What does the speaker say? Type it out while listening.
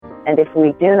And if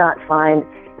we do not find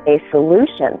a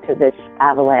solution to this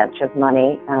avalanche of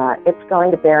money, it's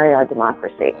going to bury our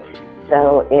democracy.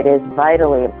 So it is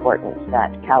vitally important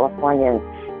that Californians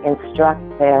instruct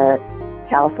their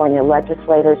California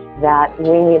legislators that we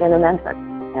need an amendment,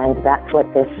 and that's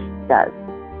what this does.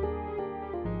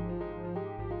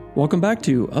 Welcome back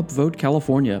to Upvote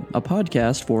California, a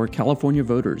podcast for California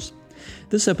voters.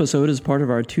 This episode is part of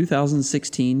our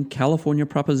 2016 California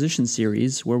Proposition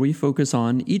Series, where we focus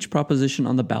on each proposition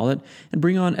on the ballot and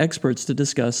bring on experts to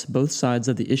discuss both sides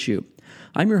of the issue.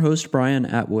 I'm your host, Brian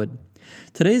Atwood.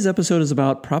 Today's episode is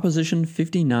about Proposition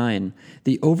 59,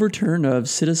 the overturn of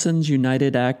Citizens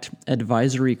United Act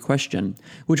advisory question,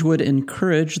 which would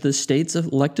encourage the state's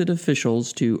elected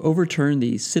officials to overturn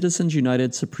the Citizens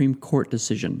United Supreme Court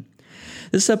decision.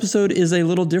 This episode is a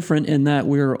little different in that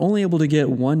we're only able to get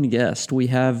one guest. We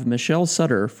have Michelle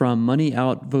Sutter from Money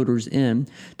Out, Voters In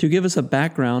to give us a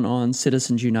background on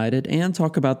Citizens United and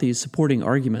talk about the supporting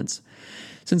arguments.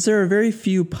 Since there are very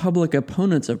few public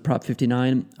opponents of Prop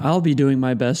 59, I'll be doing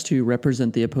my best to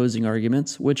represent the opposing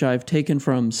arguments, which I've taken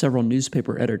from several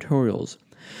newspaper editorials.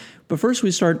 But first,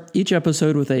 we start each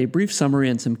episode with a brief summary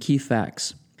and some key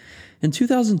facts. In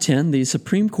 2010, the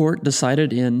Supreme Court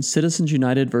decided in Citizens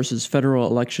United versus Federal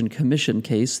Election Commission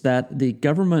case that the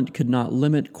government could not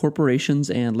limit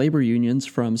corporations and labor unions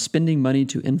from spending money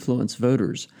to influence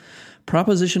voters.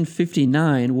 Proposition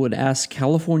 59 would ask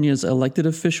California's elected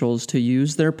officials to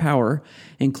use their power,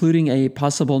 including a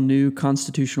possible new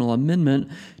constitutional amendment,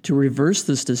 to reverse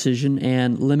this decision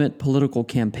and limit political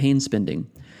campaign spending.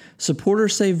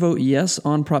 Supporters say vote yes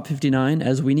on Prop 59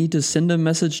 as we need to send a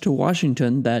message to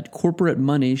Washington that corporate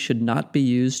money should not be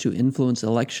used to influence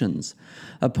elections.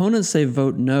 Opponents say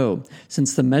vote no,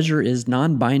 since the measure is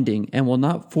non-binding and will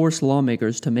not force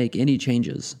lawmakers to make any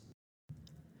changes.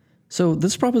 So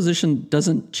this proposition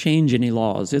doesn't change any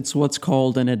laws. It's what's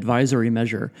called an advisory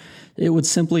measure. It would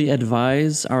simply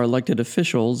advise our elected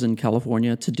officials in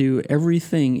California to do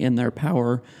everything in their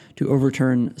power to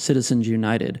overturn Citizens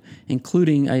United,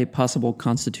 including a possible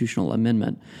constitutional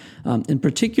amendment. In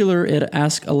particular, it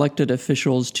asks elected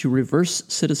officials to reverse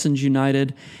Citizens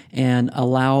United and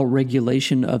allow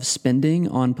regulation of spending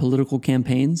on political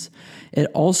campaigns. It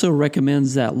also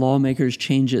recommends that lawmakers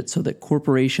change it so that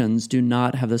corporations do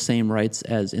not have the same rights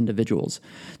as individuals.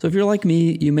 So if you're like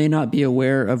me, you may not be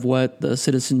aware of what the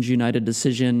Citizens United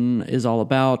decision is all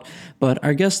about, but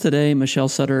our guest today, Michelle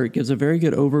Sutter, gives a very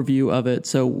good overview of it,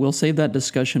 so we'll save that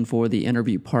discussion for the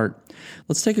interview part.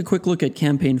 Let's take a quick look at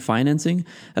campaign financing.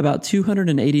 About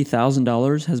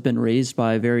 $280,000 has been raised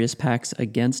by various PACs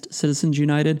against Citizens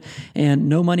United, and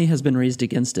no money has been raised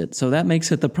against it. So that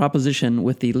makes it the proposition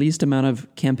with the least amount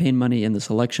of campaign money in this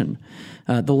election.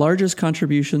 The largest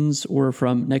contributions were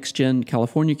from Next Gen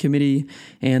California Committee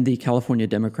and the California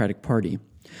Democratic Party.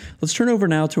 Let's turn over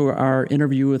now to our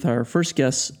interview with our first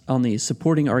guests on the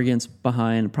supporting arguments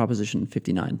behind Proposition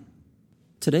 59.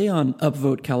 Today on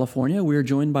Upvote California, we are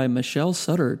joined by Michelle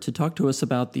Sutter to talk to us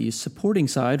about the supporting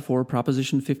side for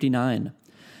Proposition 59.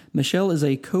 Michelle is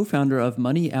a co-founder of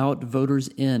Money Out, Voters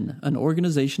In, an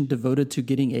organization devoted to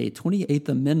getting a 28th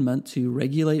Amendment to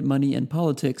regulate money in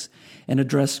politics and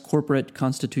address corporate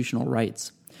constitutional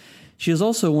rights. She is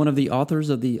also one of the authors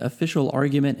of the official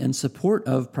argument in support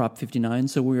of Prop 59,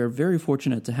 so we are very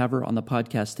fortunate to have her on the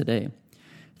podcast today.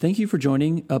 Thank you for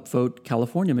joining Upvote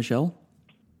California, Michelle.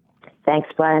 Thanks,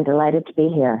 Brian. Delighted to be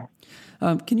here.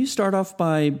 Can you start off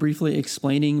by briefly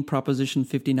explaining Proposition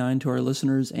 59 to our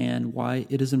listeners and why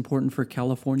it is important for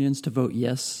Californians to vote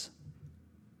yes?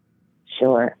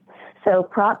 Sure. So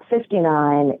Prop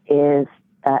 59 is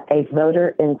a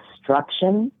voter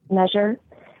instruction measure.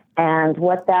 And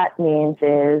what that means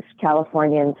is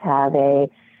Californians have a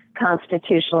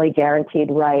constitutionally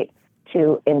guaranteed right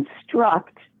to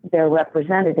instruct their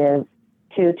representatives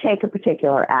to take a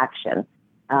particular action.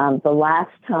 The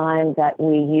last time that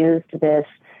we used this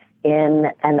in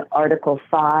an Article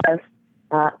 5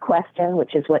 question,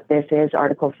 which is what this is,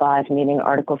 Article 5, meaning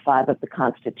Article 5 of the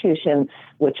Constitution,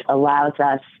 which allows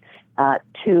us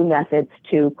two methods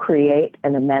to create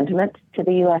an amendment to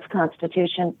the U.S.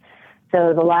 Constitution.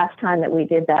 So the last time that we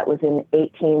did that was in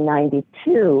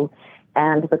 1892,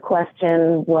 and the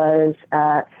question was,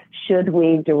 should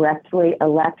we directly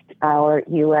elect our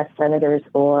U.S. senators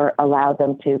or allow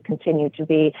them to continue to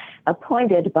be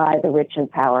appointed by the rich and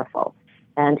powerful?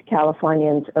 And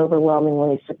Californians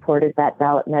overwhelmingly supported that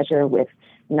ballot measure with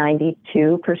 92%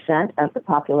 of the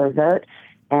popular vote,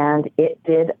 and it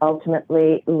did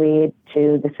ultimately lead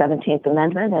to the 17th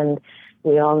Amendment, and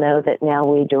we all know that now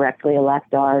we directly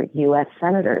elect our U.S.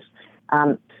 senators.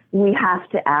 We have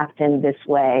to act in this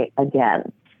way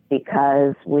again.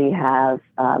 because we have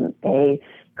a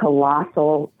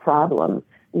colossal problem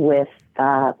with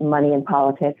money in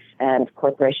politics and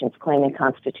corporations claiming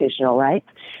constitutional rights.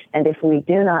 And if we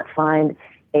do not find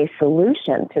a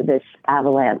solution to this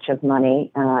avalanche of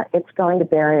money, it's going to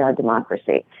bury our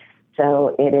democracy.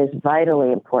 So it is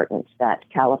vitally important that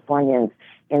Californians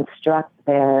instruct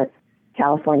their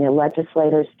California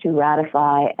legislators to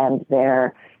ratify and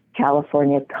their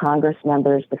California Congress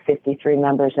members, the 53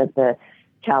 members of the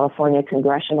California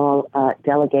congressional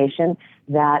delegation,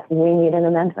 that we need an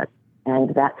amendment.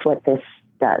 And that's what this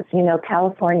does. You know,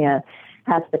 California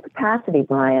has the capacity,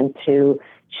 Brian, to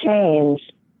change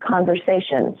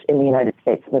conversations in the United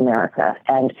States of America.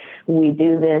 And we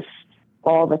do this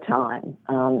all the time,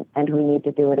 and we need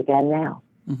to do it again now.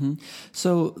 Mm-hmm.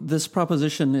 So this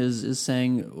proposition is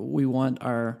saying we want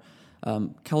our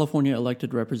California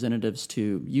elected representatives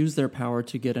to use their power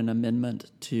to get an amendment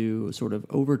to sort of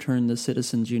overturn the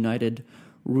Citizens United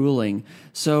ruling.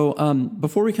 So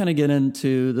before we kind of get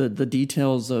into the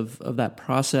details of that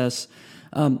process,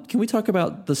 can we talk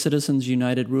about the Citizens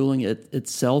United ruling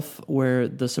itself, where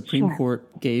the Supreme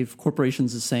Court gave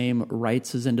corporations the same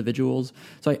rights as individuals?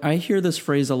 So I hear this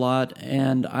phrase a lot,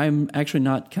 and I'm actually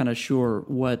not kind of sure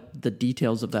what the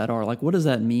details of that are. Like, what does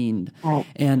that mean? Right.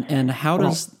 And how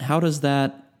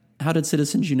did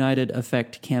Citizens United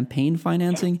affect campaign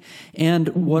financing? And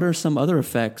what are some other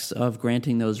effects of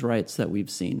granting those rights that we've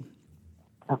seen?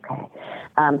 Okay.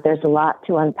 There's a lot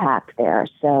to unpack there.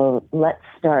 So let's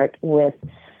start with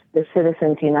the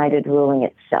Citizens United ruling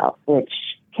itself, which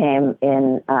came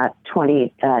in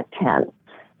 2010,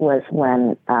 was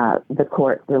when the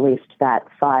court released that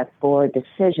 5-4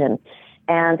 decision.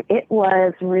 And it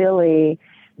was really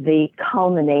the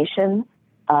culmination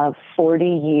of 40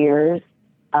 years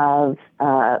of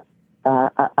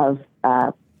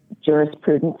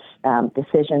jurisprudence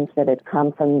decisions that had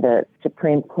come from the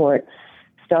Supreme Court,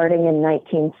 starting in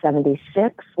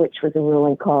 1976, which was a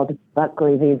ruling called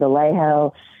Buckley v.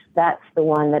 Vallejo. That's the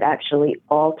one that actually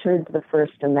altered the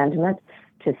First Amendment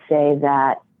to say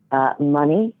that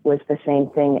money was the same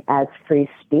thing as free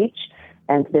speech.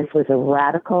 And this was a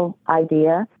radical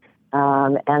idea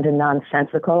and a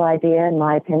nonsensical idea, in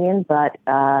my opinion, but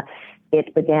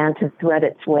it began to thread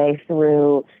its way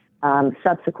through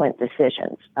subsequent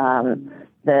decisions.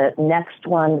 The next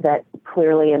one that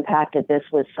clearly impacted this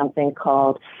was something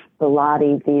called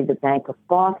Bellotti v. the Bank of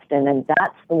Boston, and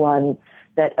that's the one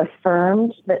that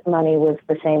affirmed that money was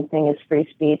the same thing as free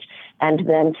speech, and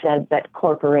then said that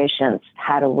corporations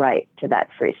had a right to that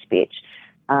free speech,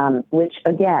 which,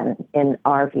 again, in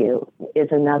our view, is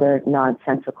another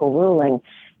nonsensical ruling,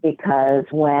 because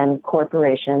when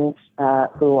corporations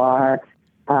who are,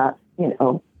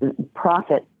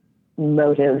 profit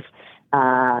motive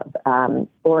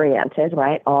oriented,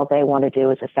 right? All they want to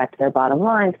do is affect their bottom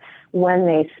lines. When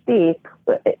they speak,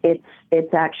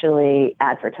 it's actually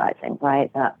advertising,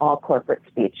 right? All corporate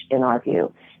speech, in our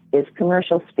view, is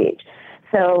commercial speech.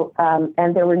 So,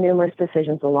 and there were numerous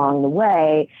decisions along the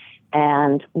way.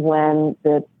 And when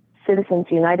the Citizens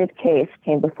United case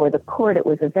came before the court, it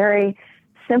was a very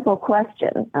simple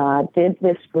question. Did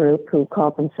this group, who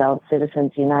called themselves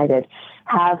Citizens United,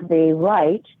 have the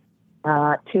right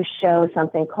to show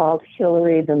something called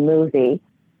Hillary the Movie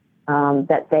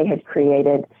that they had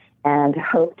created and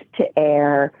hoped to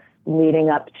air leading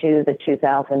up to the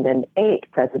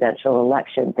 2008 presidential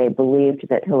election? They believed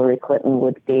that Hillary Clinton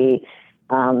would be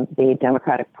the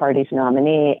Democratic Party's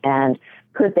nominee, and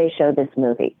could they show this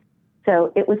movie?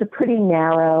 So it was a pretty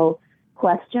narrow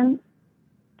question,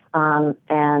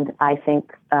 and I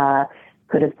think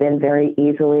could have been very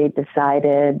easily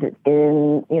decided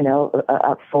in,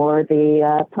 for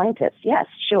the plaintiffs. Yes,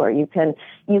 sure, you can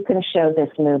show this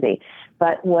movie.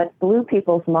 But what blew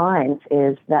people's minds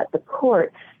is that the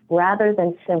court, rather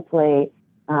than simply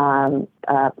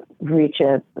reach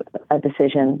a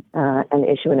decision and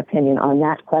issue an opinion on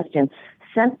that question,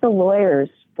 sent the lawyers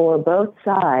for both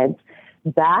sides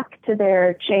back to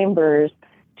their chambers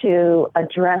to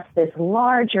address this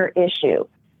larger issue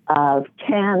of,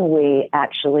 can we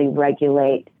actually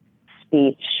regulate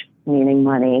speech, meaning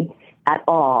money, at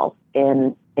all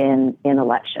in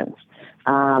elections?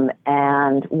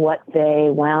 And what they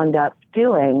wound up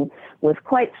doing was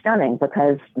quite stunning,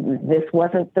 because this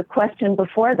wasn't the question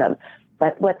before them.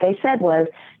 But what they said was,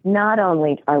 not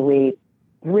only are we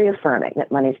reaffirming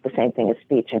that money is the same thing as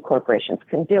speech and corporations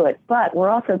can do it, but we're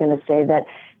also going to say that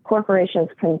corporations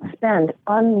can spend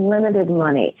unlimited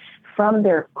money from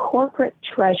their corporate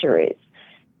treasuries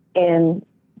in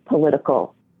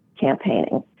political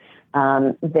campaigning.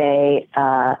 They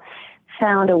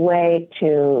found a way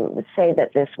to say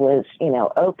that this was,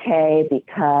 okay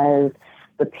because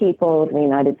the people of the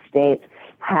United States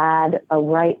had a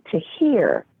right to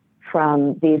hear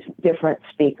from these different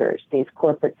speakers, these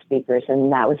corporate speakers,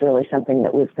 and that was really something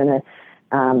that was going to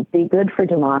be good for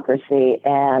democracy.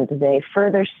 And they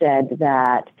further said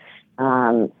that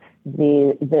the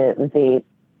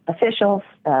officials,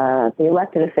 the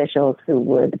elected officials who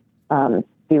would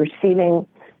be receiving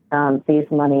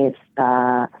these monies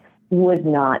would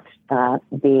not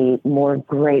be more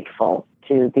grateful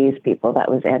to these people,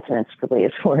 that was Antonin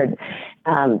Scalia's word,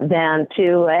 than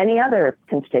to any other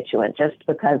constituent, just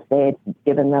because they'd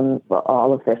given them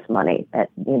all of this money.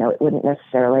 That, it wouldn't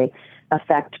necessarily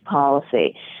affect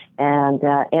policy. And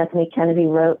Anthony Kennedy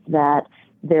wrote that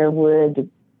there would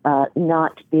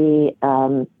not be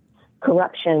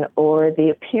corruption or the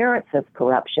appearance of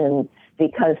corruption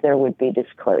because there would be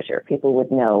disclosure. People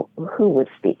would know who was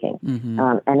speaking. Mm-hmm.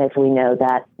 And as we know,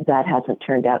 that hasn't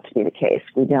turned out to be the case.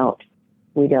 We don't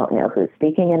know who's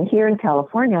speaking. And here in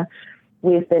California,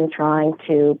 we've been trying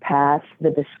to pass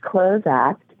the Disclose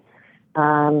Act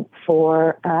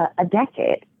for a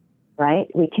decade, right?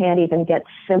 We can't even get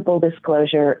simple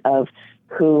disclosure of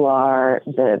who are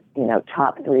the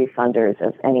top 3 funders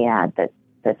of any ad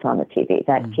that's on the TV.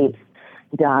 That keeps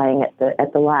dying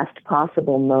at the last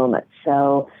possible moment.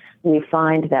 So we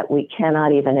find that we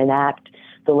cannot even enact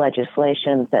the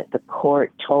legislation that the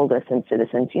court told us in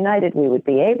Citizens United we would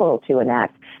be able to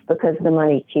enact because the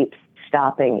money keeps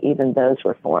stopping even those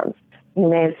reforms. You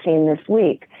may have seen this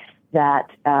week that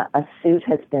a suit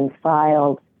has been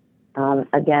filed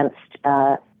against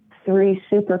 3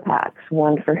 super PACs,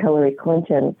 one for Hillary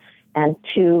Clinton and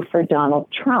 2 for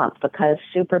Donald Trump, because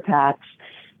super PACs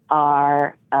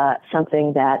are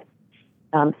something that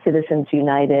Citizens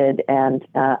United and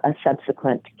a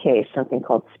subsequent case, something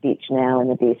called Speech Now in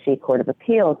the D.C. Court of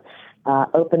Appeals,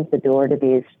 opens the door to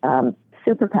these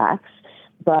super PACs.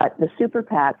 But the super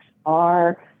PACs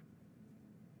are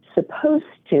supposed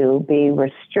to be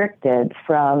restricted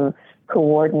from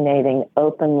coordinating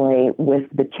openly with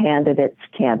the candidate's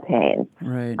campaign.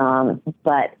 Right.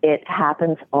 But it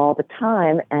happens all the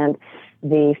time, and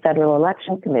the Federal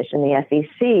Election Commission, the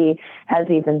FEC, has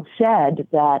even said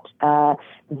that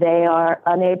they are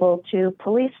unable to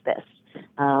police this.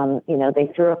 They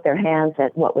threw up their hands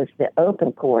at what was the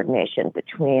open coordination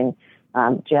between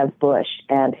Jeb Bush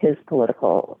and his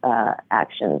political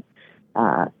action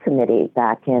committee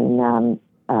back in,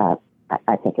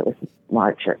 I think it was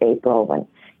March or April, when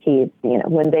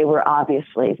when they were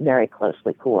obviously very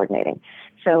closely coordinating.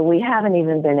 So we haven't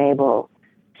even been able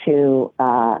to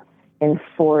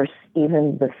enforce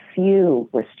even the few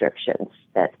restrictions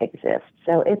that exist.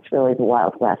 So it's really the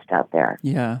Wild West out there.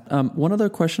 Yeah. One other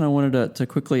question I wanted to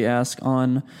quickly ask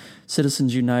on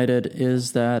Citizens United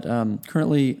is that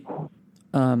currently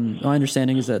my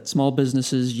understanding is that small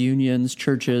businesses, unions,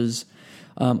 churches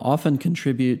often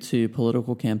contribute to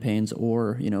political campaigns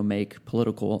or, make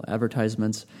political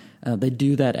advertisements. They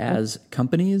do that as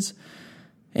companies.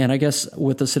 And I guess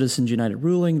with the Citizens United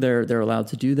ruling, they're allowed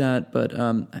to do that. But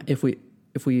if we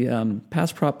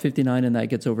pass Prop 59 and that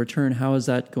gets overturned, how is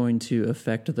that going to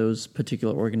affect those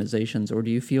particular organizations? Or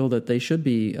do you feel that they should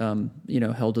be,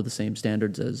 held to the same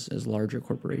standards as larger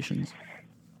corporations?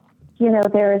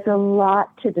 There is a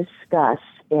lot to discuss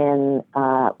in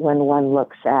when one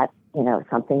looks at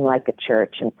something like a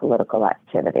church and political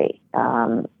activity,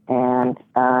 and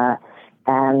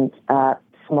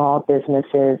small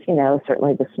businesses.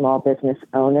 Certainly the small business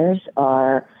owners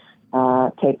are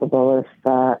capable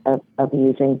of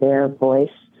using their voice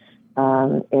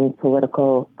in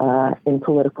political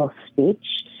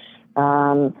speech,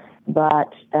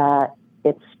 but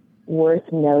it's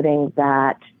worth noting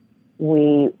that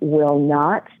we will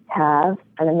not have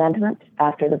an amendment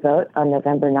after the vote on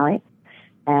November 9th,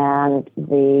 and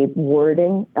the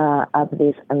wording of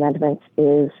these amendments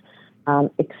is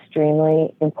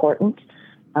extremely important,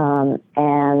 and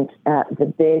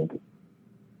the big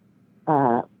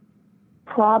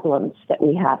problems that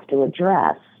we have to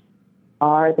address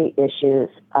are the issues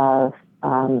of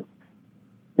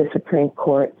the Supreme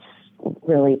Court's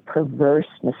really perverse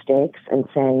mistakes in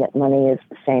saying that money is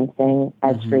the same thing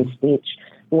as free speech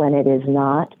when it is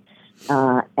not,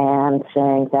 and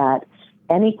saying that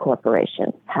any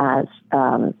corporation has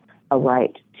a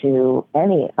right to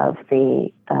any of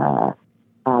the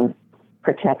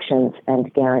protections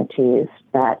and guarantees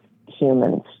that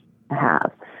humans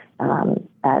have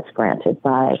as granted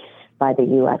by the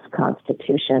U.S.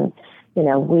 Constitution.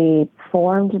 We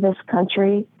formed this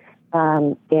country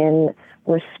in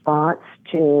response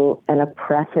to an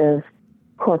oppressive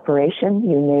corporation.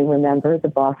 You may remember the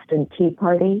Boston Tea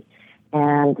Party,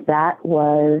 And that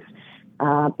was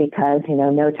because,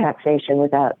 no taxation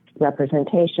without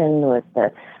representation was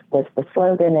the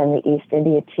slogan, and the East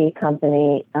India Tea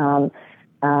Company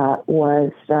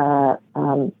was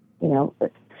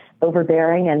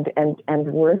overbearing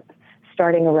and worth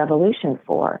starting a revolution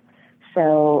for.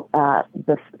 So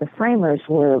the framers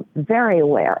were very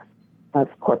aware of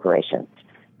corporations,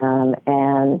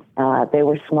 and they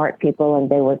were smart people, and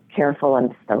they were careful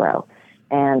and thorough.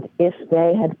 And if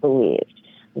they had believed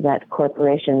that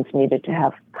corporations needed to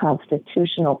have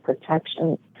constitutional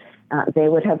protections, they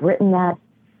would have written that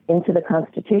into the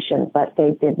Constitution, but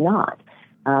they did not.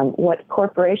 What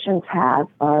corporations have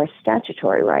are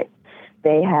statutory rights.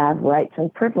 They have rights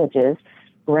and privileges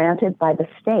granted by the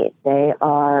state. They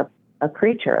are a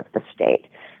creature of the state.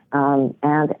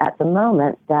 And at the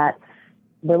moment, that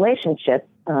relationship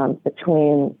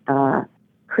between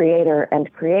creator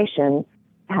and creation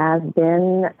has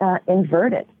been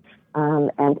inverted.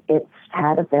 And it's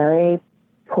had a very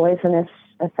poisonous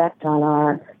effect on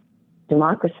our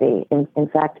democracy. In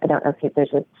fact, I don't know if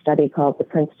there's a study called the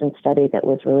Princeton Study that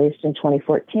was released in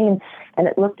 2014, and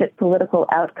it looked at political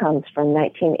outcomes from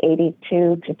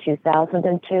 1982 to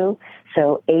 2002,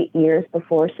 so 8 years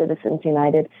before Citizens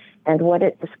United. And what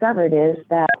it discovered is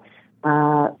that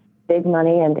big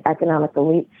money and economic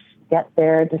elites get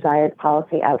their desired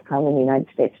policy outcome in the United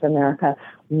States of America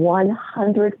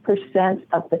 100%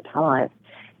 of the time,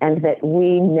 and that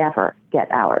we never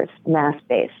get ours,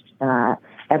 mass-based,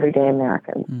 everyday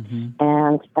Americans. Mm-hmm.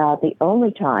 And the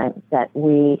only time that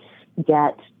we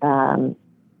get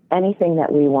anything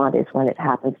that we want is when it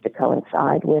happens to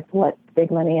coincide with what big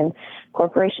money and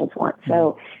corporations want. Mm-hmm.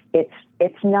 So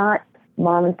it's not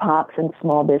mom and pops and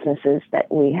small businesses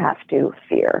that we have to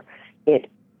fear. It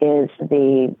is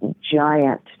the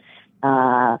giant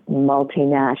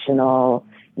multinational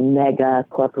mega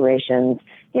corporations,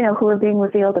 who are being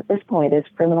revealed at this point as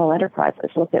criminal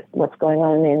enterprises. Look at what's going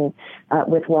on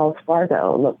with Wells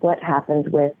Fargo. Look what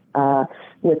happened with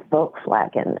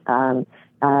Volkswagen,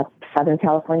 Southern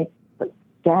California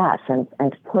Gas, and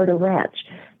Porter Ranch.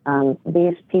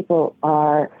 These people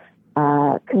are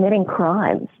committing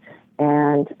crimes,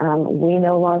 and we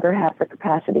no longer have the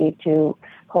capacity to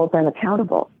hold them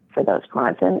accountable for those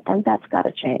crimes, and that's got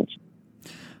to change.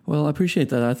 Well, I appreciate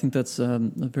that. I think that's a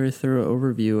very thorough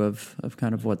overview of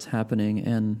kind of what's happening,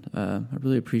 and I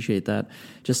really appreciate that.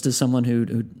 Just as someone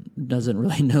who doesn't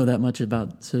really know that much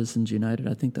about Citizens United,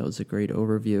 I think that was a great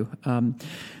overview. I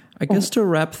guess to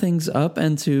wrap things up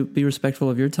and to be respectful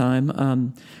of your time,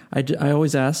 I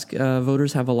always ask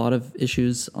voters have a lot of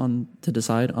issues to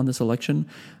decide on this election.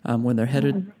 When they're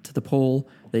headed to the poll,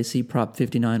 they see Prop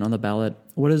 59 on the ballot.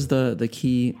 What is the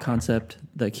key concept,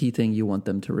 the key thing you want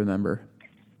them to remember?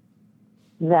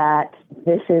 That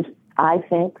this is, I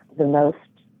think, the most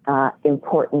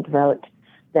important vote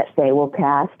that they will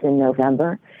cast in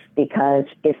November, because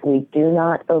if we do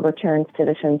not overturn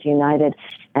Citizens United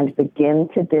and begin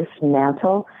to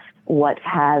dismantle what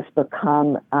has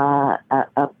become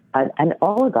an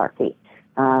oligarchy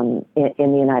in the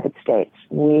United States,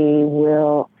 we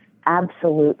will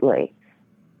absolutely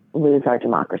lose our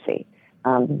democracy.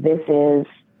 This is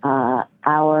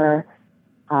our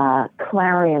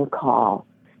clarion call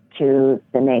to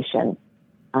the nation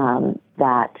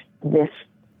that this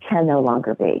can no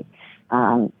longer be.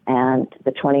 And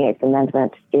the 28th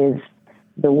Amendment is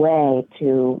the way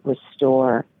to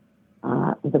restore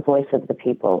the voice of the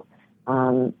people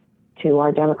to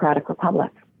our democratic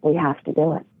republic. We have to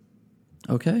do it.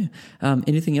 Okay.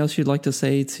 Anything else you'd like to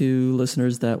say to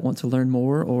listeners that want to learn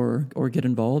more or get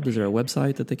involved? Is there a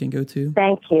website that they can go to?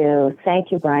 Thank you,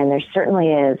 Brian. There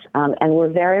certainly is. And we're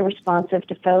very responsive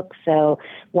to folks. So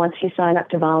once you sign up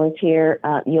to volunteer,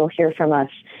 you'll hear from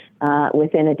us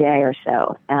within a day or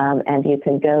so. And you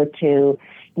can go to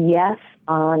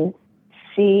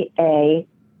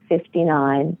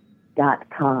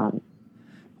yesonca59.com.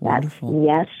 Wonderful.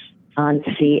 That's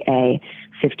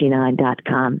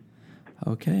yesonca59.com.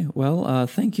 Okay. Well,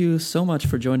 thank you so much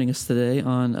for joining us today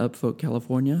on Upvote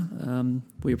California.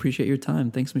 We appreciate your time.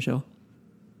 Thanks, Michelle.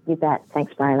 You bet.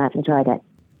 Thanks, Brian. I've enjoyed it.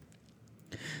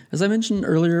 As I mentioned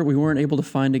earlier, we weren't able to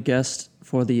find a guest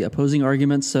for the opposing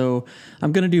arguments, so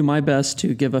I'm going to do my best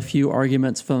to give a few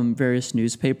arguments from various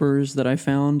newspapers that I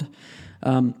found.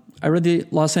 I read the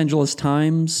Los Angeles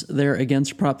Times. They're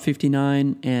against Prop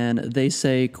 59, and they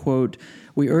say, quote,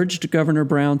 "We urged Governor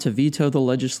Brown to veto the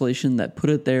legislation that put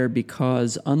it there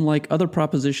because, unlike other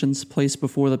propositions placed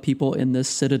before the people in this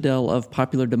citadel of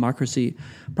popular democracy,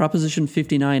 Proposition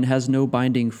 59 has no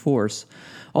binding force.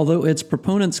 Although its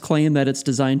proponents claim that it's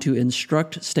designed to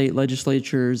instruct state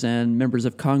legislatures and members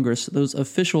of Congress, those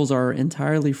officials are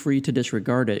entirely free to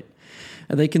disregard it."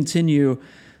 They continue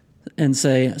and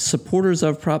say, supporters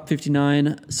of Prop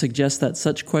 59 suggest that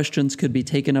such questions could be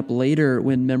taken up later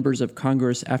when members of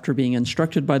Congress, after being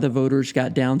instructed by the voters,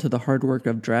 got down to the hard work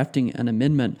of drafting an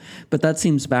amendment. But that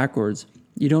seems backwards.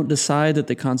 You don't decide that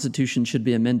the Constitution should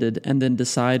be amended and then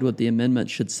decide what the amendment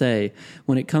should say.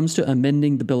 When it comes to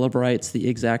amending the Bill of Rights, the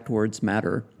exact words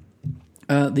matter.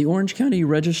 The Orange County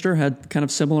Register had kind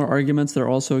of similar arguments. They're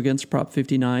also against Prop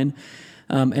 59.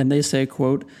 And they say,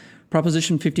 quote,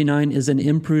 "Proposition 59 is an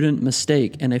imprudent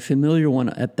mistake, and a familiar one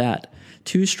at that.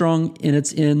 Too strong in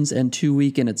its ends and too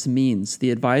weak in its means.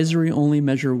 The advisory-only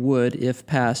measure would, if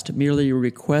passed, merely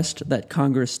request that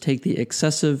Congress take the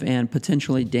excessive and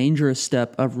potentially dangerous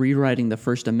step of rewriting the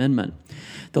First Amendment.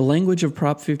 The language of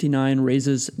Prop 59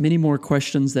 raises many more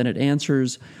questions than it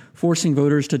answers, forcing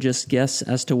voters to just guess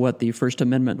as to what the First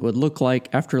Amendment would look like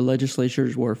after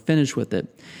legislatures were finished with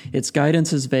it. Its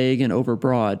guidance is vague and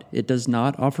overbroad. It does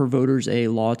not offer voters a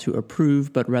law to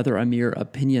approve, but rather a mere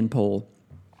opinion poll."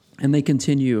 And they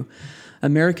continue,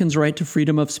 "Americans' right to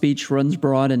freedom of speech runs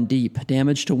broad and deep.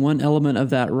 Damage to one element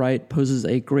of that right poses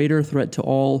a greater threat to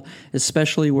all,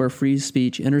 especially where free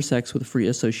speech intersects with free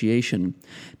association.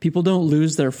 People don't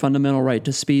lose their fundamental right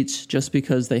to speech just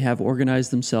because they have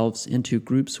organized themselves into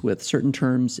groups with certain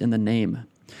terms in the name."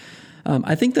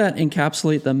 I think that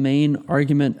encapsulates the main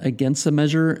argument against the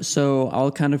measure, so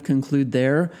I'll kind of conclude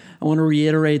there. I want to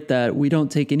reiterate that we don't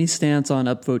take any stance on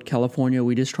Upvote California.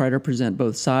 We just try to present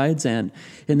both sides, and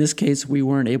in this case, we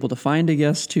weren't able to find a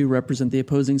guest to represent the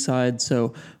opposing side,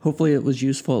 so hopefully it was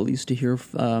useful at least to hear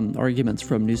arguments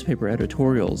from newspaper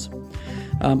editorials.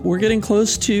 We're getting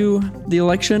close to the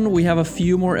election. We have a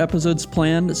few more episodes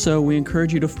planned, so we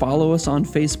encourage you to follow us on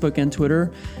Facebook and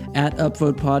Twitter at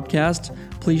Upvote Podcast.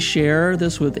 Please share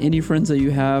this with any friends that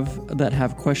you have that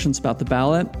have questions about the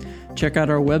ballot. Check out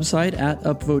our website at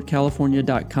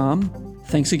upvotecalifornia.com.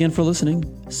 Thanks again for listening.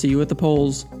 See you at the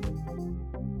polls.